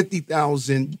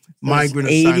 50,000 migrant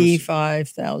asylum.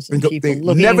 85,000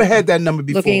 people. Never had that number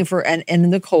before. Looking for, and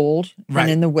in the cold Right. and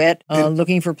in the wet,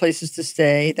 looking for places to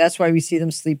stay. That's why we see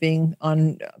them sleeping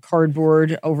on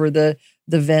cardboard over the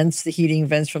vents, the heating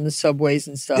vents from the subways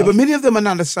and stuff. Yeah, but many of them are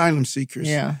not asylum seekers.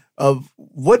 Yeah. Of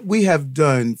what we have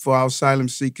done for our asylum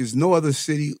seekers, no other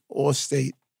city or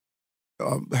state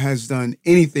has done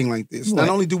anything like this. Right. Not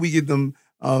only do we give them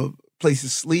places to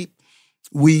sleep,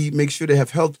 we make sure they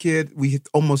have health care. We hit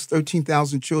almost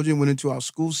 13,000 children went into our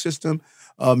school system,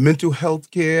 mental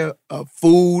health care,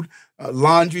 food,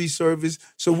 laundry service.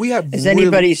 So we have. Is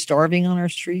anybody starving on our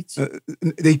streets?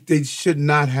 They should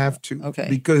not have to. Okay.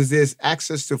 Because there's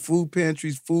access to food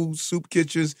pantries, food, soup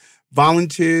kitchens,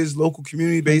 volunteers, local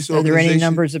community-based Are there organizations. any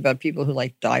numbers about people who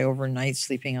die overnight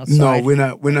sleeping outside? No,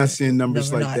 we're not seeing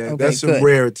numbers No, we're like not. that. Okay, That's good. a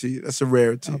rarity. That's a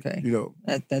rarity. Okay.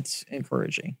 That's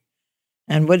encouraging.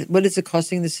 And what is it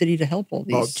costing the city to help all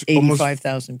these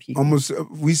 85,000 people?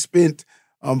 We spent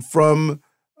from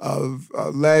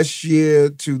last year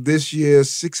to this year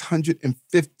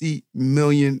 $650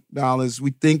 million.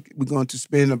 We think we're going to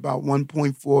spend about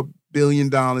 $1.4 billion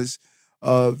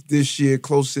this year,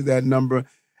 close to that number.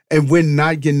 And we're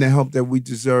not getting the help that we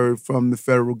deserve from the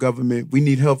federal government. We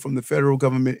need help from the federal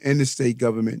government and the state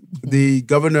government. Mm-hmm. The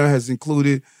governor has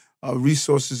included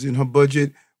resources in her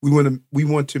budget. We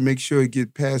want to make sure it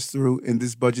gets passed through in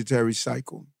this budgetary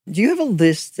cycle. Do you have a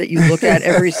list that you look at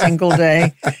every single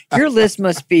day? Your list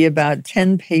must be about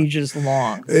 10 pages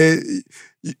long.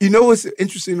 You know what's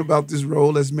interesting about this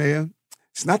role as mayor?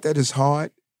 It's not that it's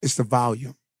hard, it's the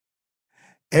volume.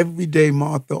 every day,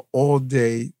 Martha, all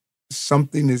day,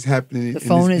 something is happening. The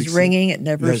phone is ringing; it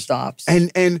never stops.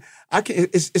 And I can.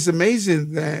 It's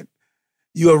amazing that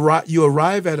you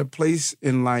arrive at a place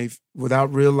in life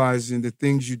without realizing the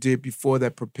things you did before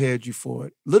that prepared you for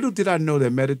it. Little did I know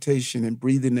that meditation and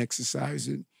breathing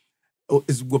exercising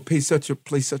will play such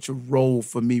a role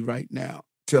for me right now,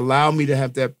 to allow me to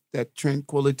have that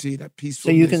tranquility, that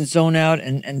peacefulness. So you can zone out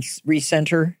and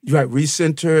recenter. Right,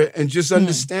 recenter, and just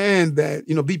understand that,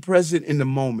 be present in the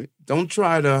moment. Don't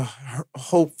try to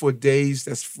hope for days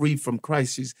that's free from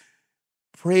crises.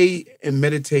 Pray and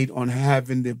meditate on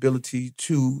having the ability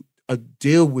to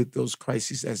deal with those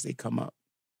crises as they come up.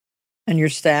 And your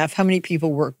staff, how many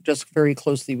people work just very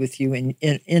closely with you in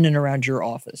and around your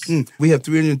office? We have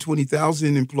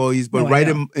 320,000 employees, but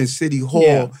in City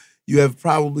Hall, you have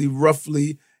probably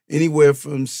roughly anywhere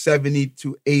from 70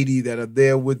 to 80 that are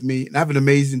there with me. And I have an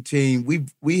amazing team.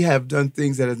 We have done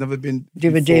things that have never been Do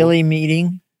you have a daily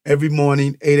meeting? Every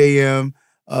morning, 8 a.m.,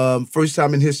 first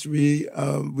time in history,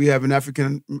 we have an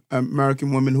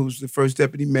African-American woman who's the first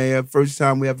deputy mayor. First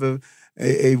time we have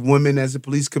a woman as a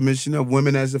police commissioner, a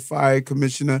woman as a fire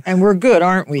commissioner. And we're good,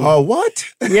 aren't we? Oh, what?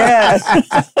 Yes.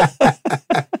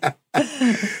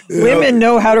 Women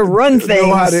know how to run things.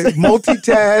 Know how to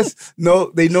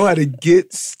multitask. They know how to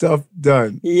get stuff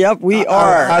done. Yep, we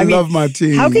are. I mean, love my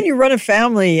team. How can you run a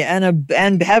family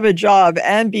and have a job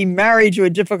and be married to a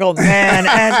difficult man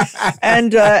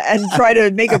and try to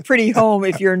make a pretty home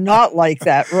if you're not like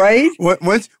that, right?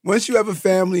 Once you have a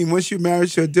family and once you're married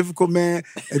to a difficult man,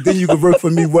 and then you can work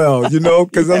for me well,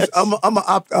 because yes. I'm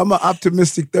an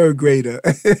optimistic third grader.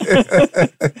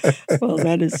 Well,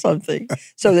 that is something.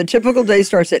 So the typical day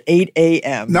starts at 8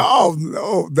 a.m.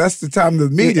 No, that's the time of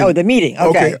the meeting. Oh, the meeting.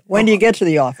 Okay. When do you get to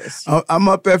the office? I'm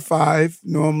up at 5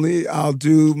 normally. I'll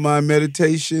do my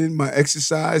meditation, my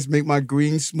exercise, make my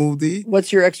green smoothie.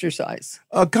 What's your exercise?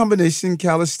 A combination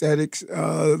calisthenics,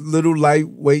 little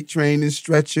lightweight training,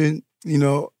 stretching,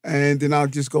 and then I'll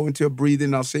just go into a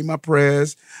breathing. I'll say my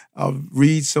prayers. I'll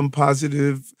read some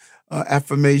positive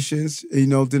affirmations.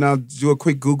 Then I'll do a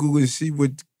quick Google and see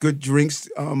what good drinks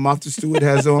Martha Stewart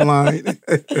has online.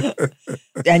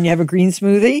 And you have a green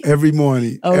smoothie? Every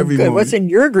morning. Oh, every good. morning. What's in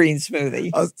your green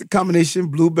smoothie? The combination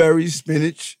blueberries,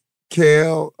 spinach,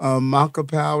 kale, maca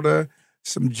powder,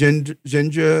 some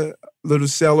ginger, little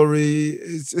celery.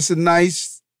 It's a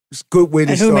nice, good way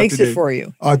to start. And who makes today. it for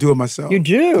you? I do it myself. You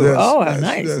do? Yes, Oh, how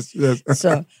nice. Yes.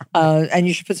 So, and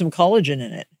you should put some collagen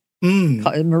in it.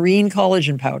 Marine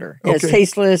collagen powder. Okay. It's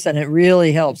tasteless and it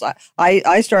really helps.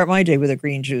 I start my day with a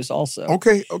green juice also.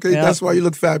 Okay. Yep. That's why you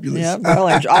look fabulous. Yeah, well,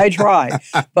 I try,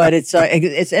 but it's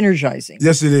energizing.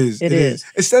 Yes, it is. It is.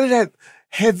 Instead of that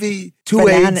heavy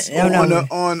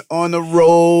 2/8 on a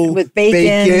roll with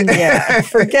bacon. Yeah,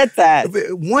 forget that.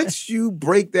 Once you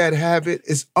break that habit,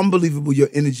 it's unbelievable your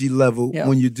energy level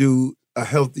when you do a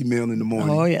healthy meal in the morning.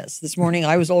 Oh, yes. This morning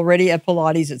I was already at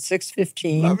Pilates at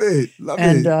 6:15. Love it.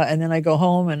 And then I go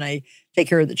home and I take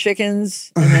care of the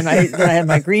chickens. And then I have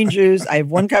my green juice. I have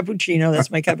one cappuccino.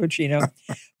 That's my cappuccino.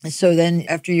 So then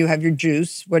after you have your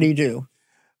juice, what do you do?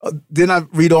 Then I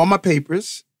read all my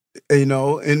papers.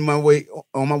 On my way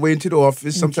into the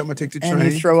office. Sometimes I take the train.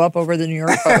 And you throw up over the New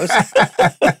York Post.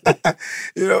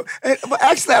 But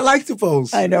actually, I like the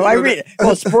Post. I know. I read it.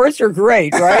 Well, sports are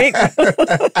great, right?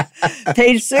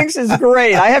 Page 6 is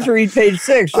great. I have to read page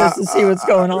 6 just to see what's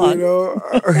going on.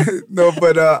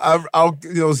 But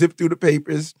I'll zip through the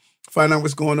papers, find out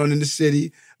what's going on in the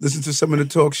city, listen to some of the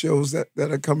talk shows that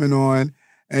are coming on.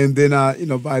 And then,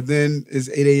 by then it's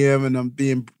 8 a.m. and I'm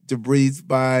being debriefed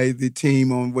by the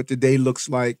team on what the day looks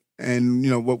like and,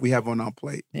 what we have on our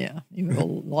plate. Yeah, you have a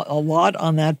lot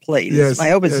on that plate. Yes, I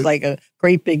hope it's like a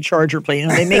great big Charger plate.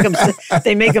 They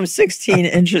make them 16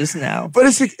 inches now. But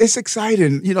it's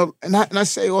exciting, and I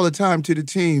say all the time to the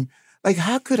team, like,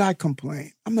 how could I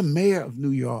complain? I'm the mayor of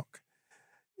New York.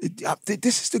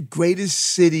 This is the greatest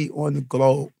city on the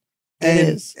globe. It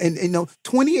is. And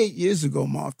 28 years ago,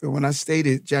 Martha, when I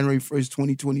stated January 1st,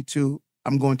 2022,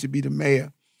 I'm going to be the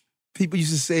mayor, people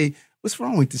used to say, what's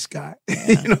wrong with this guy?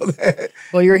 Yeah. That.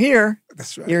 Well, you're here.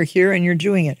 That's right. You're here and you're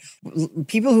doing it.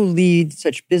 People who lead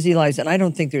such busy lives, and I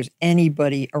don't think there's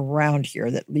anybody around here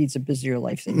that leads a busier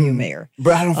life than you, Mayor.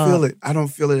 But I don't feel it. I don't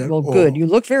feel it at all. Well, good. You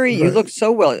look you look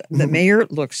so well. The mayor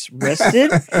looks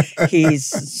rested. He's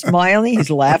smiling.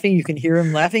 He's laughing. You can hear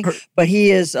him laughing. But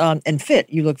he is, and fit.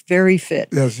 You look very fit.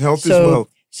 Yes, health is wealth.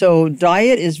 So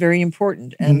diet is very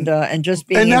important, and just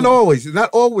being not always.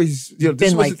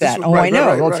 Been like that. I know.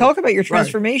 Right, well, talk about your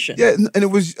transformation. Right. Yeah, and it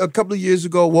was a couple of years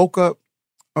ago. Woke up,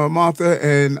 Martha,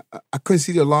 and I couldn't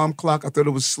see the alarm clock. I thought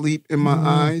it was sleep in my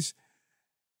eyes.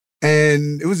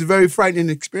 And it was a very frightening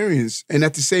experience. And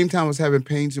at the same time, I was having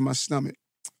pains in my stomach.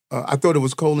 I thought it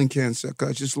was colon cancer because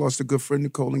I just lost a good friend to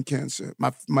colon cancer.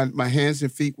 My hands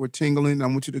and feet were tingling. I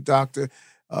went to the doctor.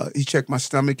 He checked my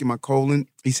stomach and my colon.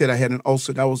 He said I had an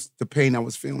ulcer. That was the pain I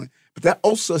was feeling. But that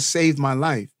ulcer saved my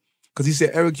life because he said,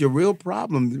 Eric, your real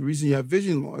problem, the reason you have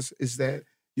vision loss is that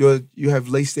you have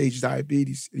late-stage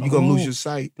diabetes and you're going to lose your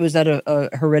sight. Was that a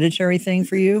hereditary thing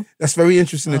for you? That's very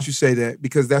interesting that you say that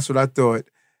because that's what I thought.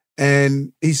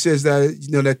 And he says that,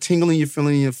 that tingling you're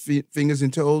feeling in your fingers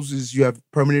and toes is you have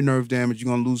permanent nerve damage.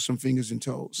 You're going to lose some fingers and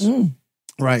toes.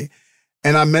 Right.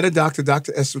 And I met a doctor,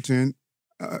 Dr. Esselstyn.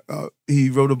 He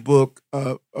wrote a book,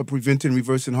 Preventing and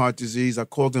Reversing Heart Disease. I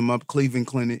called him up, Cleveland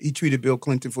Clinic. He treated Bill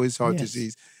Clinton for his heart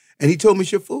disease. And he told me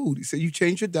it's your food. He said, you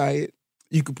change your diet,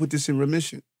 you could put this in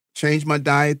remission. Changed my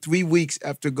diet. 3 weeks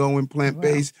after going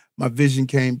plant-based, my vision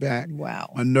came back.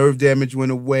 Wow. My nerve damage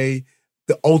went away.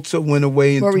 The ulcer went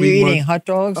away in 3 months. What were you eating, hot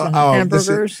dogs and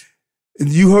hamburgers?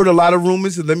 Listen, you heard a lot of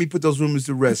rumors, and let me put those rumors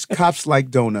to rest. Cops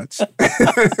like donuts.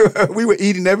 We were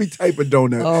eating every type of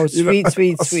donut. Oh, sweet.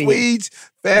 Sweets,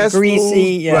 fast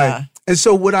greasy, food. yeah. Right. And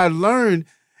so what I learned,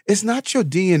 it's not your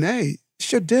DNA,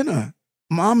 it's your dinner.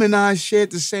 Mom and I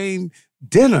shared the same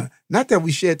dinner. Not that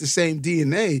we shared the same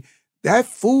DNA. That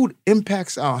food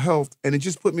impacts our health, and it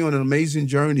just put me on an amazing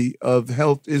journey of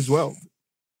health as well.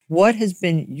 What has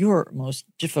been your most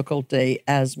difficult day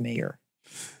as mayor?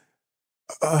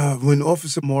 When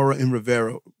Officer Mora and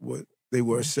Rivera they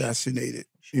were assassinated,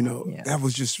 that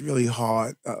was just really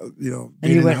hard. And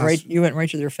you went right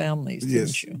to their families,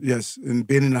 didn't you? Yes, and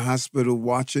being in the hospital,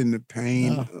 watching the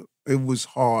pain, it was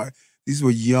hard. These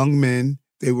were young men.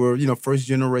 They were, first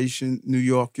generation New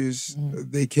Yorkers.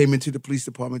 They came into the police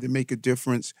department to make a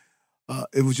difference.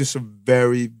 It was just a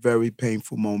very, very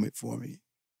painful moment for me.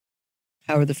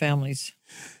 How are the families?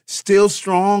 Still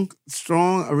strong.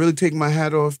 I really take my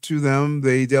hat off to them.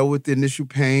 They dealt with the initial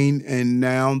pain, and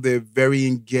now they're very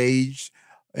engaged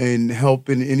and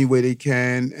helping any way they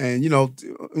can. And,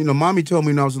 Mommy told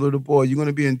me when I was a little boy, you're going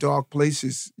to be in dark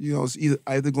places. It's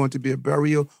either going to be a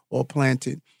burial or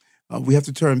planting. We have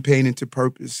to turn pain into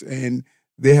purpose, and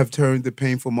they have turned the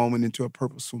painful moment into a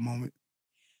purposeful moment.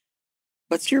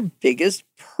 What's your biggest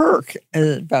perk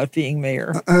about being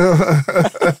mayor?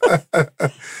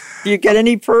 Do you get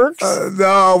any perks? No,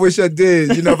 I wish I did.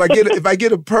 If I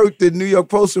get a perk, the New York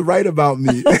Post would write about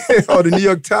me, or the New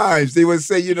York Times. They would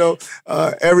say,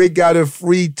 Eric got a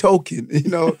free token.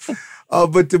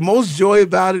 But the most joy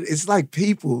about it is like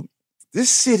people. This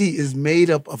city is made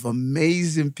up of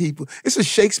amazing people. It's a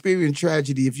Shakespearean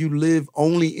tragedy if you live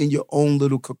only in your own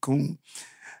little cocoon.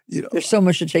 There's so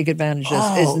much to take advantage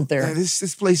of, isn't there? Man,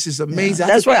 this place is amazing.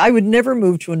 Yeah. That's why I would never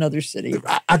move to another city.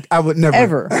 I would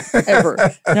never.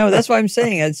 Ever. No, that's why I'm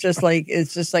saying it's just like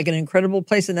an incredible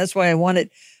place. And that's why I want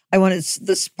it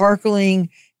the sparkling,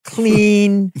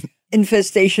 clean,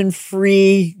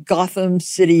 infestation-free Gotham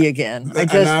City again.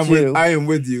 I am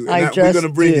with you. We're going to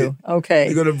bring it. Okay.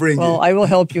 We're going to bring it. Well, I will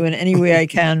help you in any way I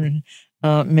can,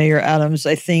 Mayor Adams.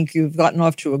 I think you've gotten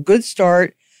off to a good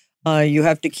start. You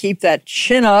have to keep that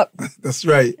chin up. That's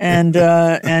right.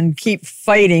 And keep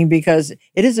fighting because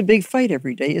it is a big fight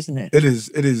every day, isn't it? It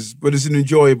is. But it's an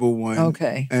enjoyable one.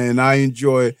 Okay. And I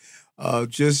enjoy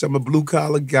I'm a blue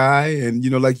collar guy, and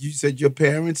like you said, your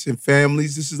parents and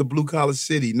families. This is a blue collar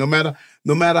city. No matter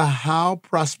how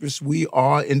prosperous we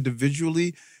are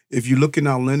individually, if you look in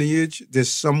our lineage, there's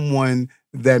someone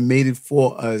that made it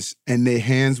for us, and their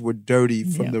hands were dirty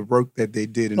from the work that they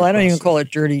did. I don't even call it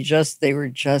dirty. They were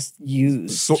just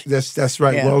used. So that's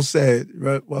right. Yeah. Well said.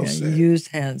 Right. Well said. Used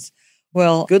hands.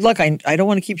 Well, good luck. I don't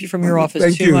want to keep you from your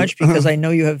office too much because I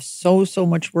know you have so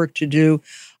much work to do.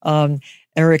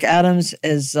 Eric Adams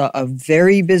is a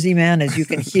very busy man, as you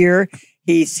can hear.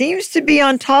 He seems to be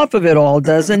on top of it all,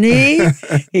 doesn't he?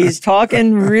 He's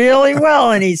talking really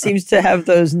well, and he seems to have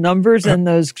those numbers and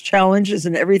those challenges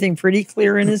and everything pretty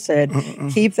clear in his head.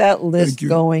 Keep that list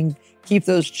going. Keep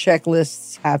those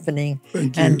checklists happening,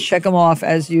 and check them off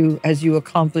as you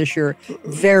accomplish your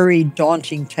very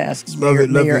daunting tasks,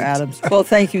 Mayor Adams. Well,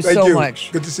 thank you so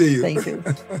much. Good to see you. Thank you.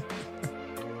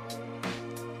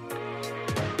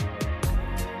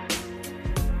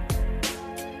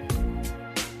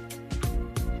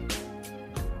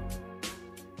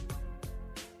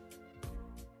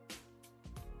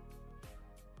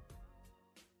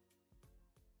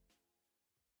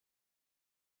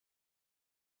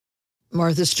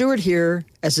 Martha Stewart here.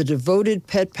 As a devoted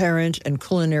pet parent and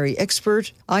culinary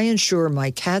expert, I ensure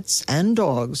my cats and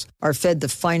dogs are fed the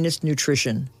finest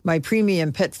nutrition. My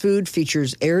premium pet food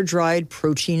features air-dried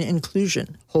protein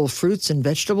inclusion, whole fruits and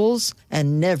vegetables,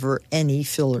 and never any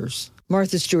fillers.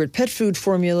 Martha Stewart pet food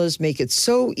formulas make it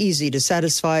so easy to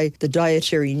satisfy the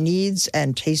dietary needs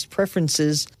and taste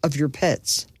preferences of your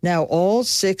pets. Now all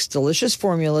 6 delicious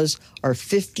formulas are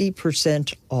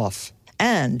 50% off.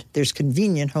 And there's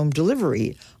convenient home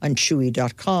delivery on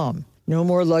Chewy.com. No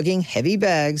more lugging heavy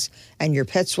bags, and your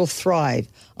pets will thrive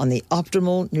on the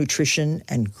optimal nutrition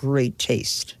and great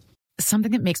taste.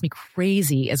 Something that makes me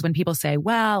crazy is when people say,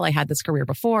 well, I had this career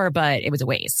before, but it was a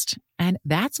waste. And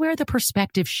that's where the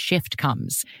perspective shift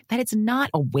comes, that it's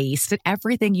not a waste, that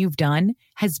everything you've done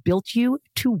has built you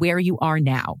to where you are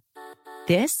now.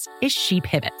 This is She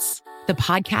Pivots, the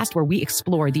podcast where we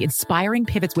explore the inspiring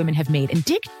pivots women have made and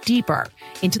dig deeper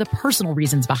into the personal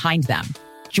reasons behind them.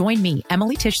 Join me,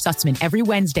 Emily Tish Sussman, every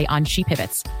Wednesday on She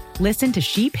Pivots. Listen to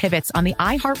She Pivots on the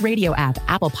iHeartRadio app,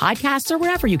 Apple Podcasts, or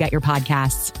wherever you get your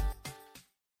podcasts.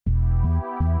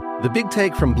 The Big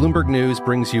Take from Bloomberg News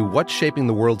brings you what's shaping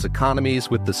the world's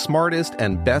economies with the smartest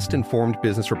and best-informed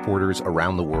business reporters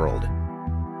around the world.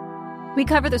 We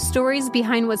cover the stories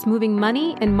behind what's moving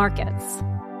money and markets,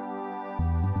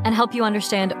 and help you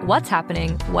understand what's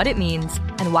happening, what it means,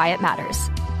 and why it matters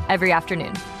every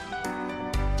afternoon.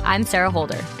 I'm Sarah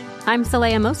Holder. I'm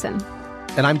Saleha Mohsin.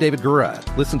 And I'm David Gura.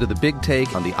 Listen to The Big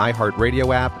Take on the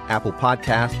iHeartRadio app, Apple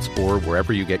Podcasts, or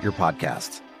wherever you get your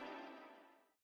podcasts.